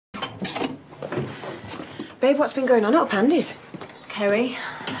Babe, what's been going on at Pandy's? Kerry,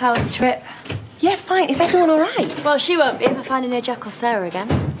 how was the trip? Yeah, fine. Is everyone all right? Well, she won't be if I find her near Jack or Sarah again.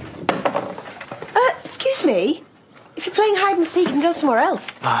 Excuse me? If you're playing hide and seek, you can go somewhere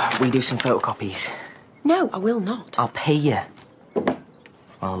else. We do some photocopies. No, I will not. I'll pay you.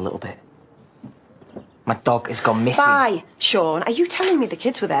 Well, a little bit. My dog has gone missing. Bye, Sean. Are you telling me the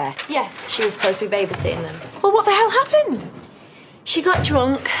kids were there? Yes, she was supposed to be babysitting them. Well, what the hell happened? She got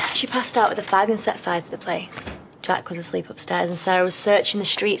drunk, she passed out with a fag and set fire to the place. Jack was asleep upstairs and Sarah was searching the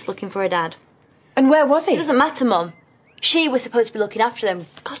streets looking for her dad. And where was he? It doesn't matter, Mum. She was supposed to be looking after them.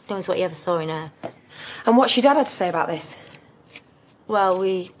 God knows what he ever saw in her. And what's your dad had to say about this? Well,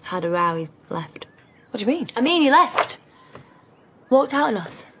 we had a row, he left. What do you mean? I mean, he left. Walked out on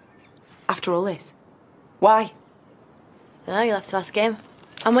us. After all this? Why? I don't know, you'll have to ask him.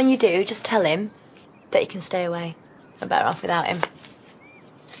 And when you do, just tell him that he can stay away. I'm better off without him.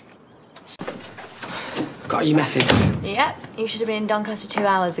 Got your message? Yep, you should have been in Doncaster 2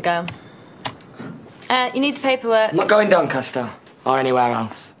 hours ago. You need the paperwork. I'm not going Doncaster or anywhere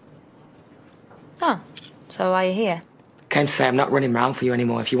else. Oh, so why are you here? Came to say I'm not running round for you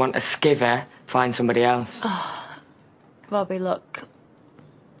anymore. If you want a skivvy, find somebody else. Robbie, look,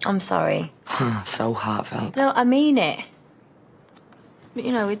 I'm sorry. So heartfelt. No, I mean it. But,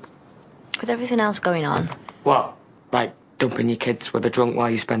 you know, with everything else going on. What? Like dumping your kids with a drunk while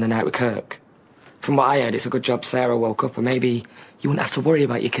you spend the night with Kirk? From what I heard, it's a good job Sarah woke up and maybe you wouldn't have to worry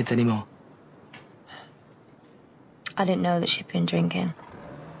about your kids anymore. I didn't know that she'd been drinking.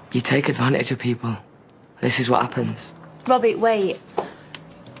 You take advantage of people. This is what happens. Robbie, wait.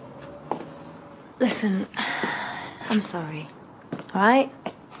 Listen, I'm sorry, all right?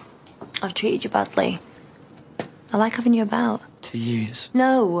 I've treated you badly. I like having you about. To use?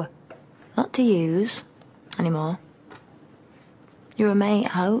 No, not to use anymore. You're a mate, I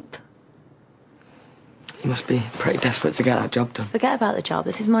hope. You must be pretty desperate to get that job done. Forget about the job,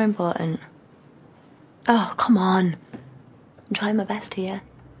 this is more important. Oh, come on. I'm trying my best here.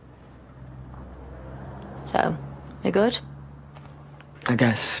 So, you good? I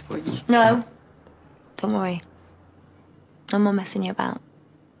guess, but you... No. Don't worry. No more messing you about.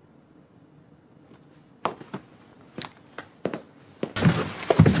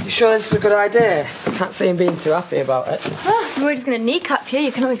 You sure this is a good idea? I can't see him being too happy about it. Oh, I'm worried he's going to kneecap you.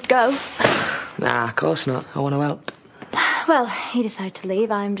 You can always go. Nah, of course not. I want to help. Well, he decided to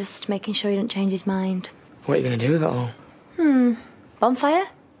leave. I'm just making sure he doesn't change his mind. What are you going to do with it all? Bonfire?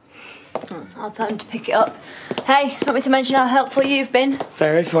 I'll tell him to pick it up. Hey, want me to mention how helpful you've been?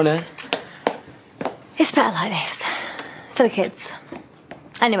 Very funny. It's better like this. For the kids.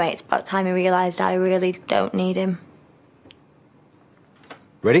 Anyway, it's about time he realised I really don't need him.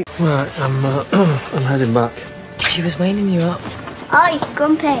 Ready? Right, I'm heading back. She was winding you up. Oi,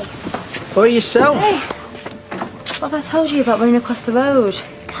 Grumpy. Or yourself. Hey, what have I told you about running across the road?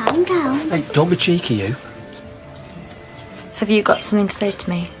 Calm down. Hey, don't be cheeky, you. Have you got something to say to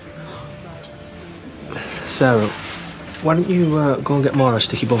me? Sarah, why don't you go and get Maura a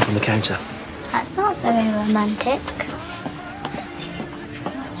sticky bun from the counter? That's not very romantic.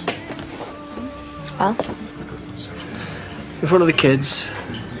 Well? In front of the kids,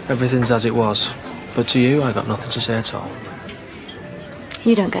 everything's as it was. But to you, I got nothing to say at all.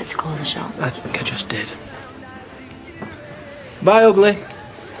 You don't get to call the shots. I think I just did. Bye, ugly.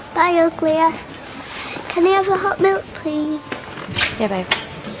 Bye, Uglier. Can I have a hot milk, please? Yeah, babe.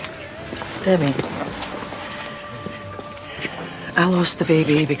 Debbie, I lost the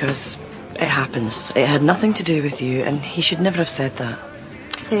baby because it happens. It had nothing to do with you, and he should never have said that.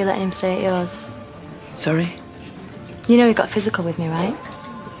 So you're letting him stay at yours? Sorry? You know he got physical with me, right?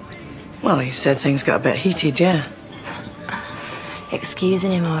 Well, he said things got a bit heated, yeah.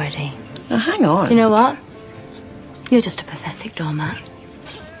 Excusing him already. Now, hang on. You know what? You're just a pathetic doormat.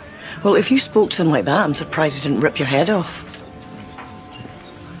 Well, if you spoke to him like that, I'm surprised he didn't rip your head off.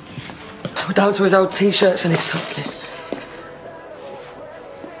 We're down to his old T-shirts and his hockey.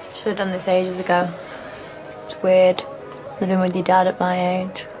 Should have done this ages ago. It's weird, living with your dad at my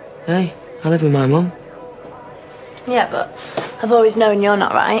age. Hey, I live with my mum. Yeah, but I've always known you're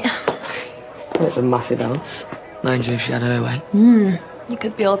not right. It's a massive house. Mind you, if she had her way. You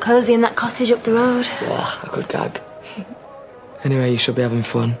could be all cosy in that cottage up the road. Yeah, I could gag. Anyway, you should be having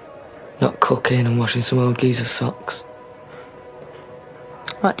fun. Not cooking and washing some old geezer's socks.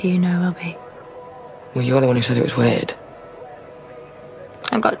 What do you know, Robbie? Well, you're the one who said it was weird.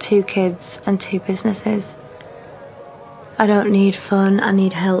 I've got 2 kids and 2 businesses. I don't need fun, I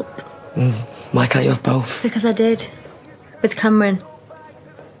need help. Why can't you have both? Because I did. With Cameron.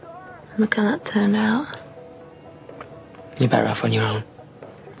 Look how that turned out. You're better off on your own.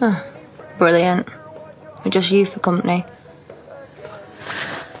 Oh, brilliant. with just you for company.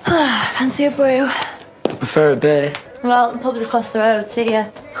 Fancy a brew? I prefer a beer. Well, the pub's across the road, see ya.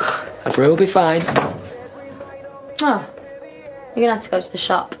 A brew will be fine. Oh, you're gonna have to go to the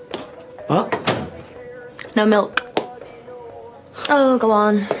shop. What? No milk. Oh, go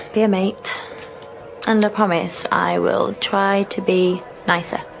on, be a mate. And I promise I will try to be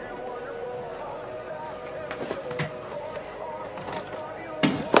nicer.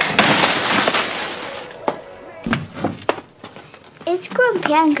 Is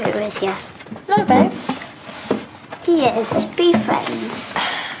Grumpy angry with you? No, babe. He is. Be friends.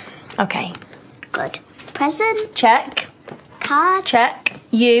 Okay. Good. Present? Check. Card? Check.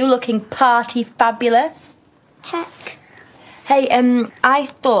 You looking party fabulous. Check. Hey, I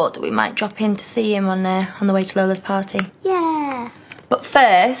thought that we might drop in to see him on the way to Lola's party. Yeah. But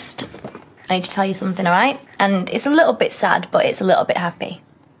first, I need to tell you something, alright? And it's a little bit sad, but it's a little bit happy.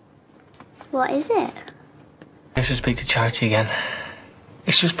 What is it? I should speak to Charity again.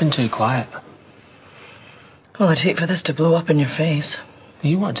 It's just been too quiet. Well, I'd hate for this to blow up in your face.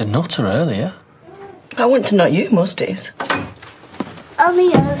 You wanted to nut her earlier. I want to nut you most days.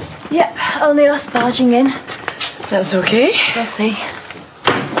 Only us. Yeah, only us barging in. That's okay. We'll see.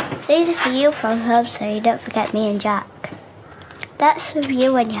 These are for you from home so you don't forget me and Jack. That's for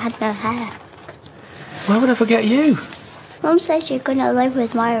you when you had no hair. Why would I forget you? Mum says you're going to live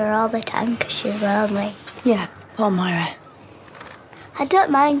with Myra all the time because she's lonely. Yeah, poor Myra. I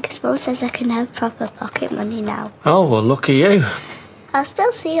don't mind because Mum says I can have proper pocket money now. Oh, well, lucky you. I'll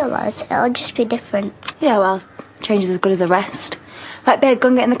still see you loads. It'll just be different. Yeah, well, change is as good as a rest. Right, babe, go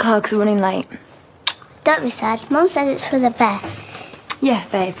and get in the car because we're running late. Don't be sad. Mum says it's for the best. Yeah,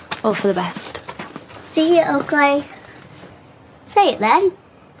 babe, all for the best. See you, ugly. Say it then.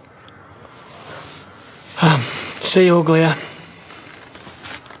 See you, uglier.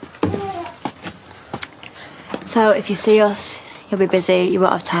 So, if you see us, you'll be busy, you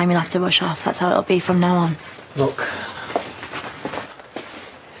won't have time, you'll have to rush off. That's how it'll be from now on. Look.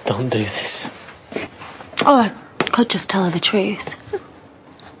 Don't do this. Oh, I could just tell her the truth.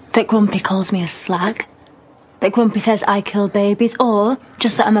 That Grumpy calls me a slag. That Grumpy says I kill babies, or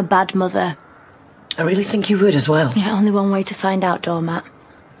just that I'm a bad mother. I really think you would as well. Yeah, only one way to find out, Doormat.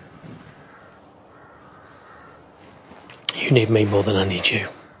 You need me more than I need you.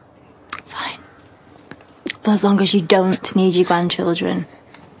 Fine. But as long as you don't need your grandchildren.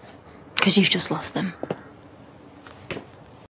 Because you've just lost them.